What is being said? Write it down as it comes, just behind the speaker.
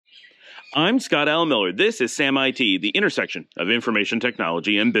I'm Scott Allen Miller. This is Sam IT, the intersection of information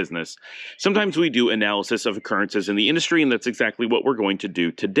technology and business. Sometimes we do analysis of occurrences in the industry, and that's exactly what we're going to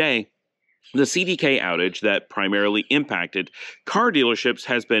do today. The CDK outage that primarily impacted car dealerships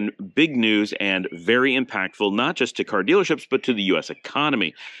has been big news and very impactful, not just to car dealerships, but to the U.S.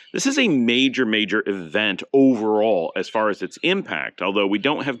 economy. This is a major, major event overall as far as its impact, although we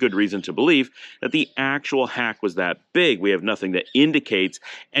don't have good reason to believe that the actual hack was that big. We have nothing that indicates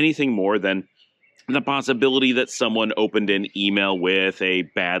anything more than the possibility that someone opened an email with a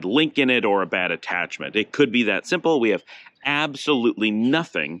bad link in it or a bad attachment. It could be that simple. We have absolutely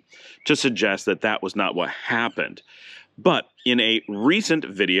nothing to suggest that that was not what happened. But in a recent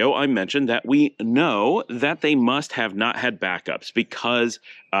video, I mentioned that we know that they must have not had backups because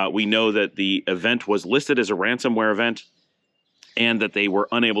we know that the event was listed as a ransomware event, and that they were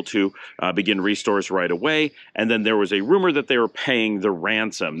unable to begin restores right away. And then there was a rumor that they were paying the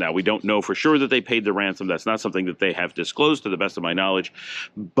ransom. Now, we don't know for sure that they paid the ransom. That's not something that they have disclosed to the best of my knowledge.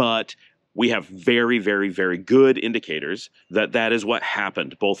 But we have very, very, very good indicators that that is what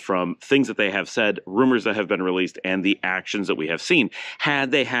happened, both from things that they have said, rumors that have been released, and the actions that we have seen.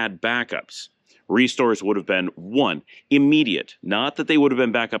 Had they had backups, restores would have been, one, immediate. Not that they would have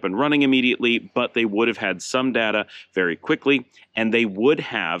been back up and running immediately, but they would have had some data very quickly, and they would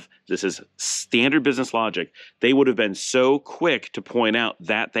have, this is standard business logic, they would have been so quick to point out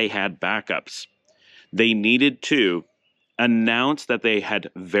that they had backups. They needed to announce that they had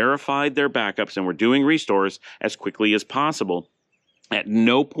verified their backups and were doing restores as quickly as possible. At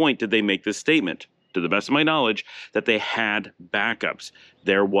no point did they make this statement, to the best of my knowledge, that they had backups.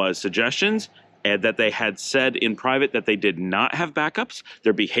 There was suggestions and that they had said in private that they did not have backups.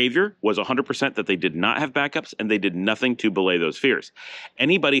 Their behavior was 100% that they did not have backups, and they did nothing to belay those fears.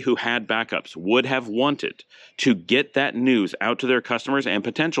 Anybody who had backups would have wanted to get that news out to their customers and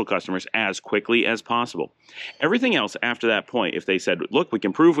potential customers as quickly as possible. Everything else after that point, if they said, look, we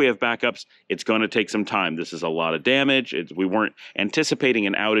can prove we have backups, it's going to take some time. This is a lot of damage. We weren't anticipating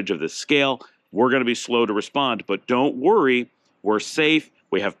an outage of this scale. We're going to be slow to respond, but don't worry, we're safe.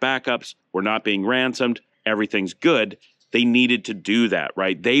 We have backups. We're not being ransomed. Everything's good. They needed to do that,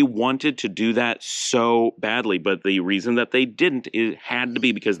 right? They wanted to do that so badly, but the reason that they didn't, it had to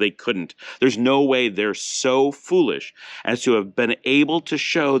be because they couldn't. There's no way they're so foolish as to have been able to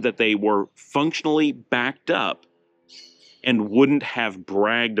show that they were functionally backed up and wouldn't have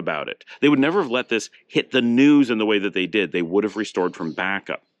bragged about it. They would never have let this hit the news in the way that they did. They would have restored from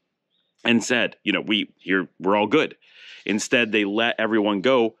backup and said, you know, we're all good. Instead, they let everyone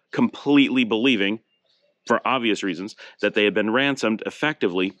go completely believing, for obvious reasons, that they had been ransomed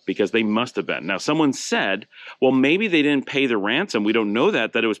effectively because they must have been. Now, someone said, well, maybe they didn't pay the ransom. We don't know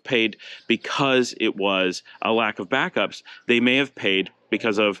that it was paid because it was a lack of backups. They may have paid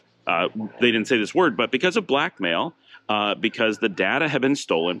because of, they didn't say this word, but because of blackmail, because the data had been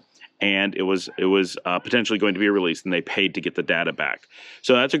stolen, and it was potentially going to be released, and they paid to get the data back.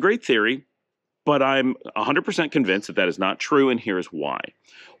 So that's a great theory, but I'm 100% convinced that that is not true, and here's why.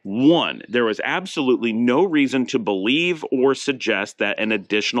 One, there was absolutely no reason to believe or suggest that an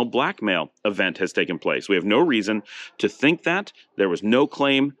additional blackmail event has taken place. We have no reason to think that. There was no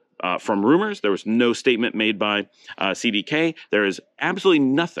claim from rumors. There was no statement made by CDK. There is absolutely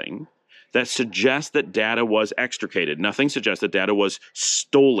nothing that suggests that data was extricated. Nothing suggests that data was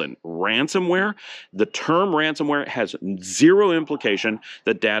stolen. Ransomware, the term ransomware has zero implication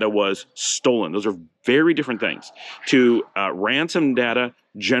that data was stolen. Those are very different things. To ransom data,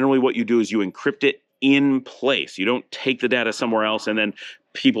 generally what you do is you encrypt it in place. You don't take the data somewhere else and then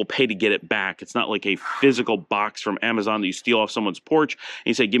people pay to get it back. It's not like a physical box from Amazon that you steal off someone's porch and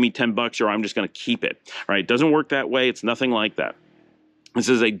you say, give me $10 or I'm just going to keep it. Right? It doesn't work that way. It's nothing like that. This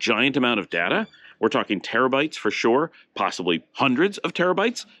is a giant amount of data. We're talking terabytes for sure, possibly hundreds of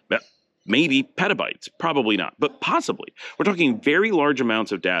terabytes, maybe petabytes, probably not, but possibly. We're talking very large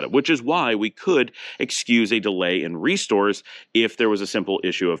amounts of data, which is why we could excuse a delay in restores if there was a simple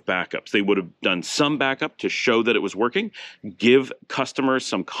issue of backups. They would have done some backup to show that it was working, give customers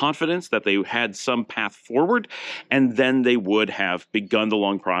some confidence that they had some path forward, and then they would have begun the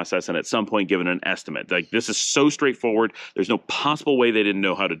long process and at some point given an estimate. Like, this is so straightforward. There's no possible way they didn't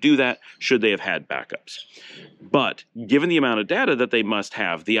know how to do that should they have had backups. But given the amount of data that they must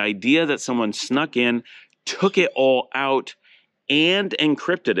have, the idea that someone snuck in, took it all out, and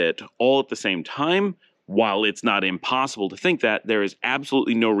encrypted it all at the same time, while it's not impossible to think that, there is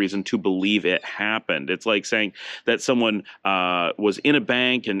absolutely no reason to believe it happened. It's like saying that someone was in a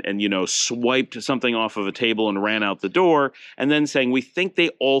bank and swiped something off of a table and ran out the door, and then saying, we think they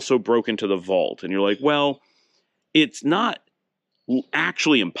also broke into the vault. And you're like, well, it's not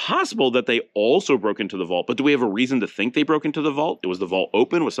actually impossible that they also broke into the vault. But do we have a reason to think they broke into the vault? Was the vault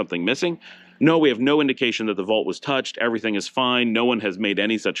open? Was something missing? No, we have no indication that the vault was touched. Everything is fine. No one has made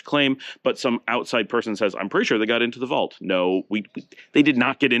any such claim. But some outside person says, I'm pretty sure they got into the vault. No, they did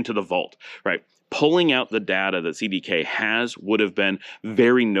not get into the vault, right? Pulling out the data that CDK has would have been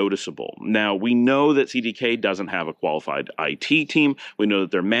very noticeable. Now, we know that CDK doesn't have a qualified IT team. We know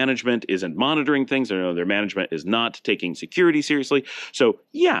that their management isn't monitoring things. We know their management is not taking security seriously. So,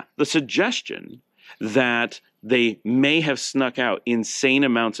 yeah, the suggestion that they may have snuck out insane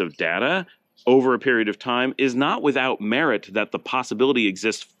amounts of data over a period of time is not without merit, that the possibility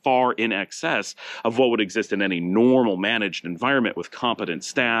exists far in excess of what would exist in any normal managed environment with competent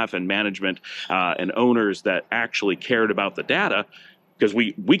staff and management and owners that actually cared about the data. Because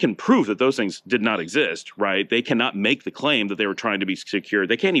we can prove that those things did not exist, right? They cannot make the claim that they were trying to be secure.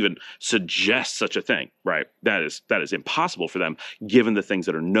 They can't even suggest such a thing, right? That is impossible for them, given the things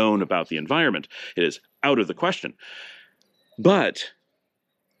that are known about the environment. It is out of the question. But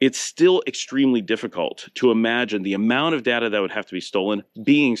it's still extremely difficult to imagine the amount of data that would have to be stolen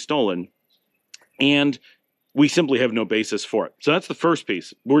being stolen, and we simply have no basis for it. So that's the first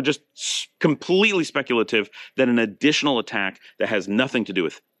piece. We're just completely speculative that an additional attack that has nothing to do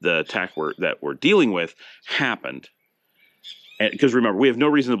with the attack that we're dealing with happened. Because remember, we have no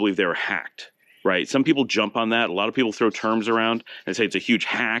reason to believe they were hacked, right? Some people jump on that. A lot of people throw terms around and say it's a huge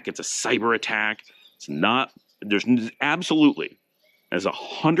hack, it's a cyber attack. It's not. There's absolutely, there's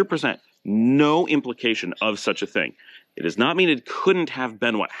 100% no implication of such a thing. It does not mean it couldn't have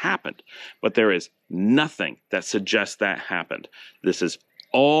been what happened, but there is nothing that suggests that happened. This is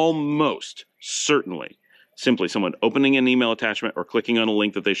almost certainly simply someone opening an email attachment or clicking on a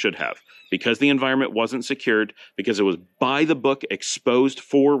link that they should have. Because the environment wasn't secured, because it was by the book exposed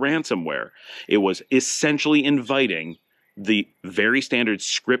for ransomware, it was essentially inviting the very standard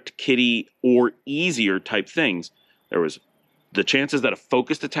script kiddie or easier type things. There was the chances that a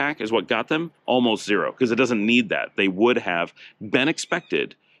focused attack is what got them, almost zero, because it doesn't need that. They would have been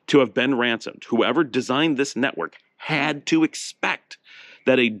expected to have been ransomed. Whoever designed this network had to expect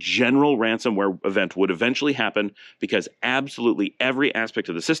that a general ransomware event would eventually happen, because absolutely every aspect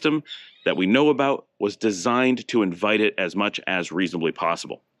of the system that we know about was designed to invite it as much as reasonably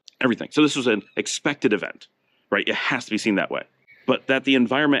possible. Everything. So this was an expected event, right? It has to be seen that way. But that the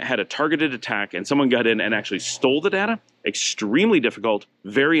environment had a targeted attack and someone got in and actually stole the data, extremely difficult,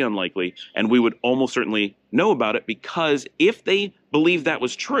 very unlikely, and we would almost certainly know about it, because if they believe that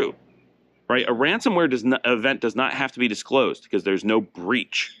was true, right, a ransomware event does not have to be disclosed because there's no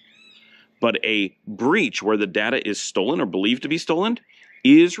breach. But a breach where the data is stolen or believed to be stolen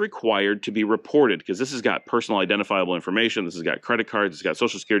is required to be reported, because this has got personal identifiable information, this has got credit cards, it's got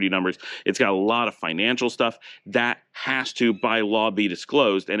social security numbers, it's got a lot of financial stuff that has to, by law, be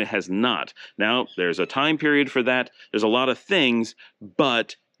disclosed, and it has not. Now, there's a time period for that, there's a lot of things,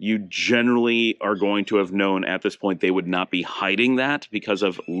 but you generally are going to have known at this point they would not be hiding that because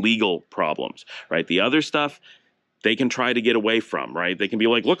of legal problems, right? The other stuff, they can try to get away from, right? They can be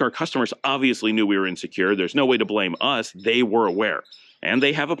like, look, our customers obviously knew we were insecure. There's no way to blame us. They were aware. And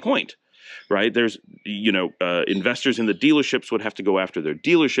they have a point, right? There's, investors in the dealerships would have to go after their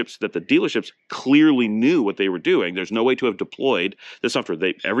dealerships, that the dealerships clearly knew what they were doing. There's no way to have deployed the software.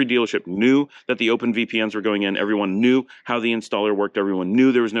 Every dealership knew that the open VPNs were going in. Everyone knew how the installer worked. Everyone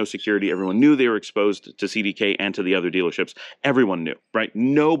knew there was no security. Everyone knew they were exposed to CDK and to the other dealerships. Everyone knew, right?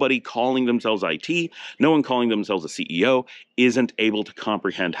 Nobody calling themselves IT, no one calling themselves a CEO isn't able to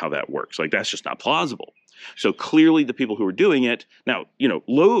comprehend how that works. Like, that's just not plausible. So clearly the people who are doing it, now,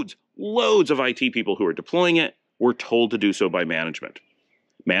 loads of IT people who are deploying it were told to do so by management.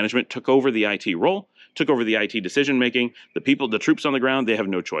 Management took over the IT role, took over the IT decision-making. The troops on the ground, they have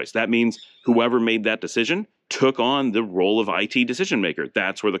no choice. That means whoever made that decision took on the role of IT decision-maker.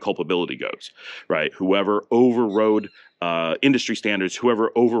 That's where the culpability goes, right? Whoever overrode industry standards,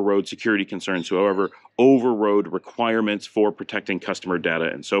 whoever overrode security concerns, whoever overrode requirements for protecting customer data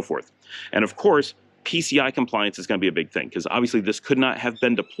and so forth. And of course, PCI compliance is going to be a big thing, because obviously this could not have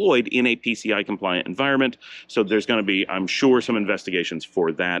been deployed in a PCI compliant environment. So there's going to be, I'm sure, some investigations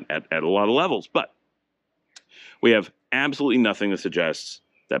for that at a lot of levels. But we have absolutely nothing that suggests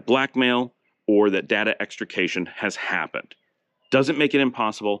that blackmail or that data extrication has happened. Doesn't make it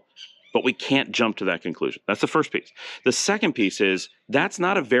impossible, but we can't jump to that conclusion. That's the first piece. The second piece is that's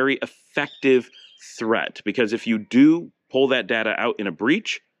not a very effective threat, because if you do pull that data out in a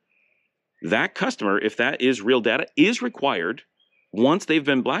breach, that customer, if that is real data, is required, once they've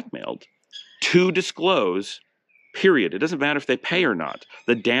been blackmailed, to disclose, period. It doesn't matter if they pay or not.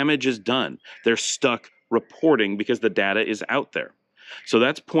 The damage is done. They're stuck reporting because the data is out there. So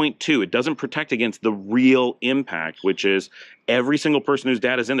that's point two. It doesn't protect against the real impact, which is every single person whose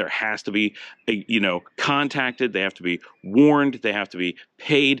data is in there has to be, contacted. They have to be warned. They have to be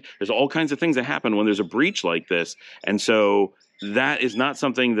paid. There's all kinds of things that happen when there's a breach like this. And so that is not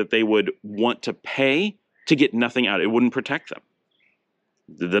something that they would want to pay to get nothing out. It wouldn't protect them.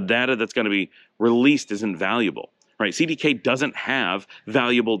 The data that's going to be released isn't valuable, right? CDK doesn't have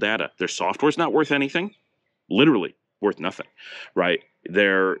valuable data. Their software's not worth anything, literally worth nothing, right?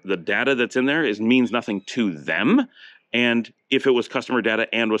 The data that's in there means nothing to them. And if it was customer data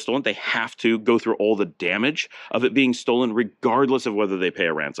and was stolen, they have to go through all the damage of it being stolen, regardless of whether they pay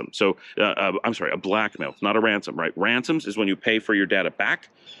a ransom. So, a blackmail, not a ransom, right? Ransoms is when you pay for your data back.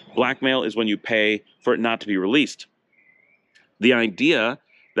 Blackmail is when you pay for it not to be released. The idea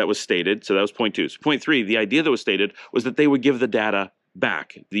that was stated, so that was point two. So point three, the idea that was stated was that they would give the data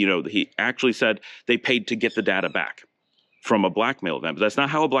back. He actually said they paid to get the data back from a blackmail event, but that's not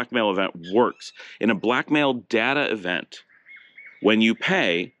how a blackmail event works. In a blackmail data event, when you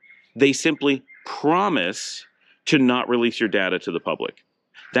pay, they simply promise to not release your data to the public.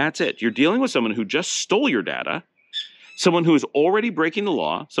 That's it. You're dealing with someone who just stole your data, someone who is already breaking the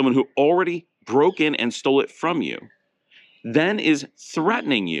law, someone who already broke in and stole it from you, then is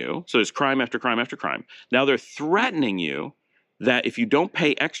threatening you. So there's crime after crime after crime. Now they're threatening you that if you don't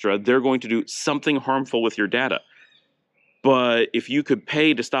pay extra, they're going to do something harmful with your data. But if you could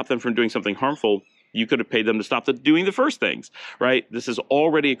pay to stop them from doing something harmful, you could have paid them to stop doing the first things, right? This is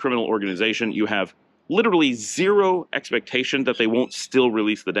already a criminal organization. You have literally zero expectation that they won't still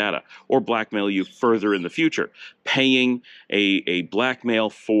release the data or blackmail you further in the future. Paying a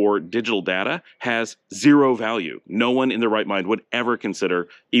blackmail for digital data has zero value. No one in their right mind would ever consider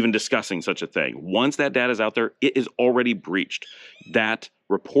even discussing such a thing. Once that data is out there, it is already breached. That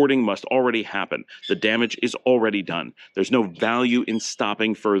reporting must already happen. The damage is already done. There's no value in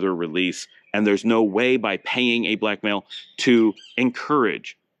stopping further release, and there's no way by paying a blackmail to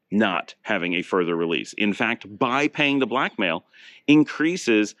encourage not having a further release. In fact, by paying the blackmail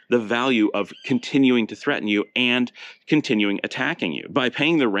increases the value of continuing to threaten you and continuing attacking you. By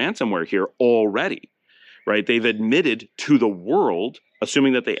paying the ransomware here already, right, they've admitted to the world,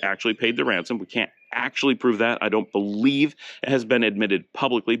 assuming that they actually paid the ransom. We can't actually prove that. I don't believe it has been admitted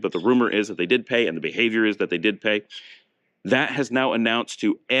publicly, but the rumor is that they did pay and the behavior is that they did pay. That has now announced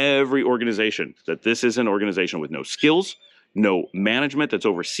to every organization that this is an organization with no skills, no management that's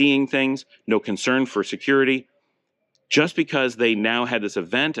overseeing things, no concern for security. Just because they now had this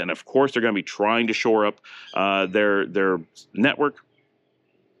event, and of course they're going to be trying to shore up their network,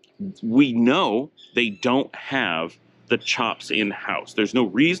 we know they don't have the chops in-house. There's no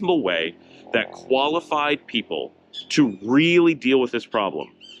reasonable way that qualified people to really deal with this problem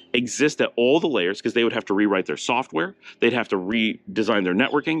exist at all the layers, because they would have to rewrite their software, they'd have to redesign their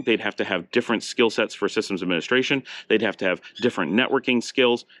networking, they'd have to have different skill sets for systems administration, they'd have to have different networking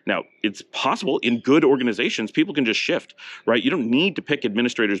skills. Now, it's possible in good organizations, people can just shift, right? You don't need to pick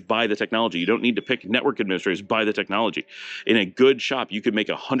administrators by the technology. You don't need to pick network administrators by the technology. In a good shop, you could make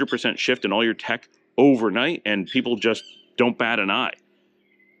 100% shift in all your tech overnight, and people just don't bat an eye.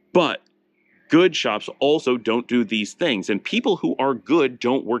 But good shops also don't do these things, and people who are good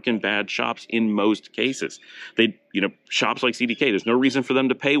don't work in bad shops in most cases. Shops like CDK, there's no reason for them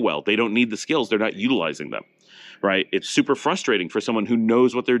to pay well. They don't need the skills. They're not utilizing them, right? It's super frustrating for someone who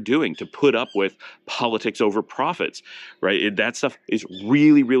knows what they're doing to put up with politics over profits, right? That stuff is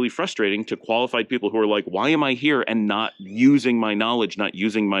really, really frustrating to qualified people who are like, why am I here and not using my knowledge, not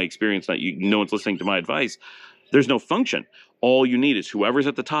using my experience, no one's listening to my advice? There's no function. All you need is whoever's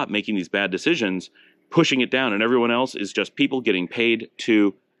at the top making these bad decisions, pushing it down, and everyone else is just people getting paid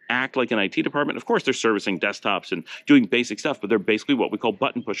to act like an IT department. Of course, they're servicing desktops and doing basic stuff, but they're basically what we call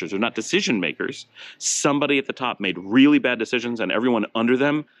button pushers. They're not decision makers. Somebody at the top made really bad decisions, and everyone under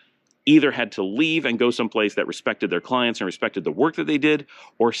them either had to leave and go someplace that respected their clients and respected the work that they did,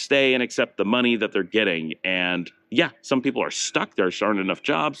 or stay and accept the money that they're getting. And yeah, some people are stuck. There aren't enough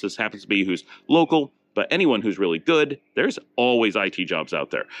jobs. This happens to be who's local. But anyone who's really good, there's always IT jobs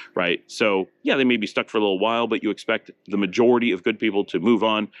out there, right? So yeah, they may be stuck for a little while, but you expect the majority of good people to move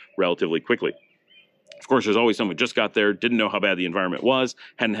on relatively quickly. Of course, there's always someone who just got there, didn't know how bad the environment was,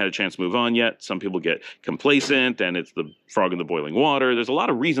 hadn't had a chance to move on yet. Some people get complacent, and it's the frog in the boiling water. There's a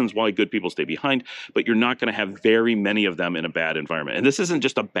lot of reasons why good people stay behind, but you're not going to have very many of them in a bad environment. And this isn't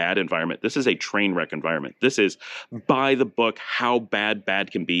just a bad environment. This is a train wreck environment. This is by the book, how bad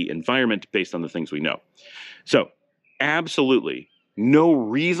can be environment based on the things we know. So absolutely no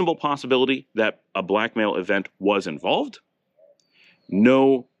reasonable possibility that a blackmail event was involved.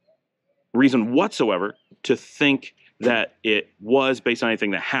 No reason whatsoever to think that it was based on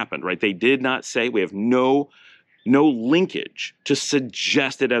anything that happened, right? They did not say, we have no linkage to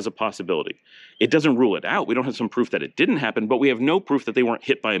suggest it as a possibility. It doesn't rule it out. We don't have some proof that it didn't happen, but we have no proof that they weren't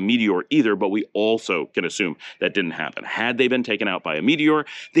hit by a meteor either, but we also can assume that didn't happen. Had they been taken out by a meteor,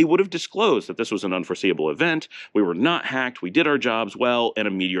 they would have disclosed that this was an unforeseeable event. We were not hacked. We did our jobs well, and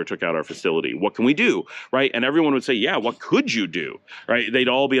a meteor took out our facility. What can we do, right? And everyone would say, yeah, what could you do, right? They'd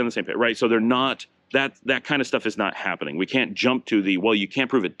all be on the same page, right? So they're not... That kind of stuff is not happening. We can't jump to the, well, you can't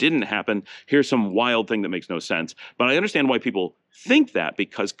prove it didn't happen. Here's some wild thing that makes no sense. But I understand why people think that,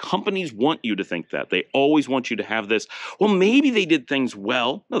 because companies want you to think that. They always want you to have this, well, maybe they did things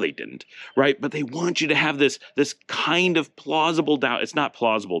well. No, they didn't, right? But they want you to have this kind of plausible doubt. It's not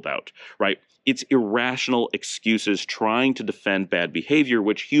plausible doubt, right? It's irrational excuses trying to defend bad behavior,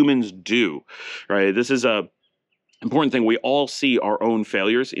 which humans do, right? This is a important thing. We all see our own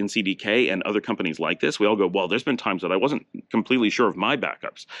failures in CDK and other companies like this. We all go, well, there's been times that I wasn't completely sure of my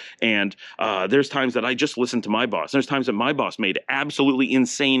backups. And there's times that I just listened to my boss. There's times that my boss made absolutely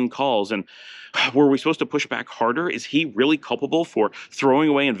insane calls. And were we supposed to push back harder? Is he really culpable for throwing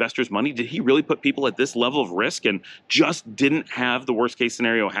away investors' money? Did he really put people at this level of risk and just didn't have the worst case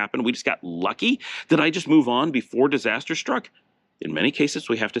scenario happen? We just got lucky? Did I just move on before disaster struck? In many cases,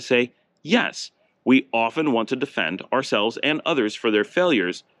 we have to say yes. We often want to defend ourselves and others for their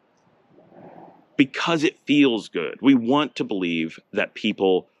failures because it feels good. We want to believe that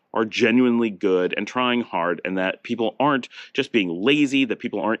people are genuinely good and trying hard, and that people aren't just being lazy, that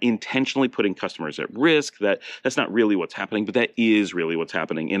people aren't intentionally putting customers at risk, that's not really what's happening, but that is really what's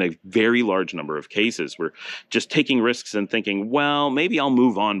happening in a very large number of cases. We're just taking risks and thinking, well, maybe I'll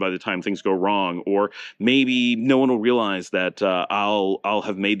move on by the time things go wrong, or maybe no one will realize that I'll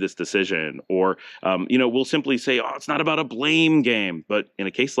have made this decision, or we'll simply say, oh, it's not about a blame game. But in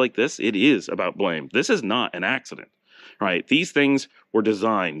a case like this, it is about blame. This is not an accident. Right? These things were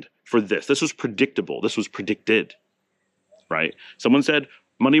designed for this. This was predictable. This was predicted. Right? Someone said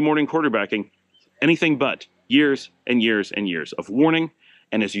Monday morning quarterbacking, anything but years and years and years of warning.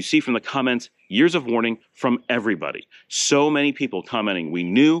 And as you see from the comments, years of warning from everybody. So many people commenting, we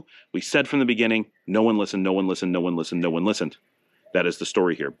knew, we said from the beginning, no one listened, no one listened, no one listened, no one listened. That is the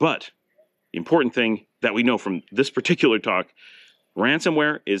story here. But the important thing that we know from this particular talk,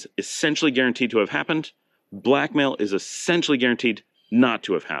 ransomware is essentially guaranteed to have happened. Blackmail is essentially guaranteed not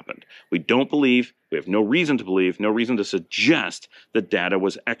to have happened. We don't believe, we have no reason to believe, no reason to suggest that data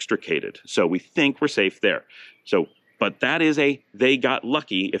was extricated. So we think we're safe there. But that is they got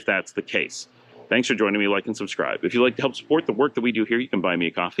lucky if that's the case. Thanks for joining me. Like and subscribe. If you'd like to help support the work that we do here, you can buy me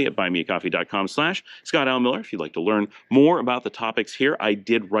a coffee at buymeacoffee.com/Scott L. Miller. If you'd like to learn more about the topics here, I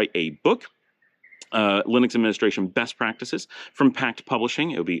did write a book, Linux administration best practices from Pact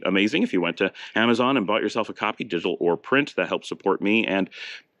Publishing. It would be amazing if you went to Amazon and bought yourself a copy, digital or print. That helps support me and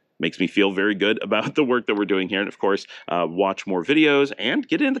makes me feel very good about the work that we're doing here. And of course, watch more videos and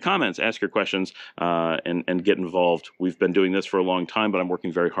get in the comments, ask your questions, and get involved. We've been doing this for a long time, but I'm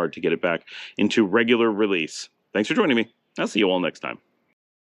working very hard to get it back into regular release. Thanks for joining me. I'll see you all next time.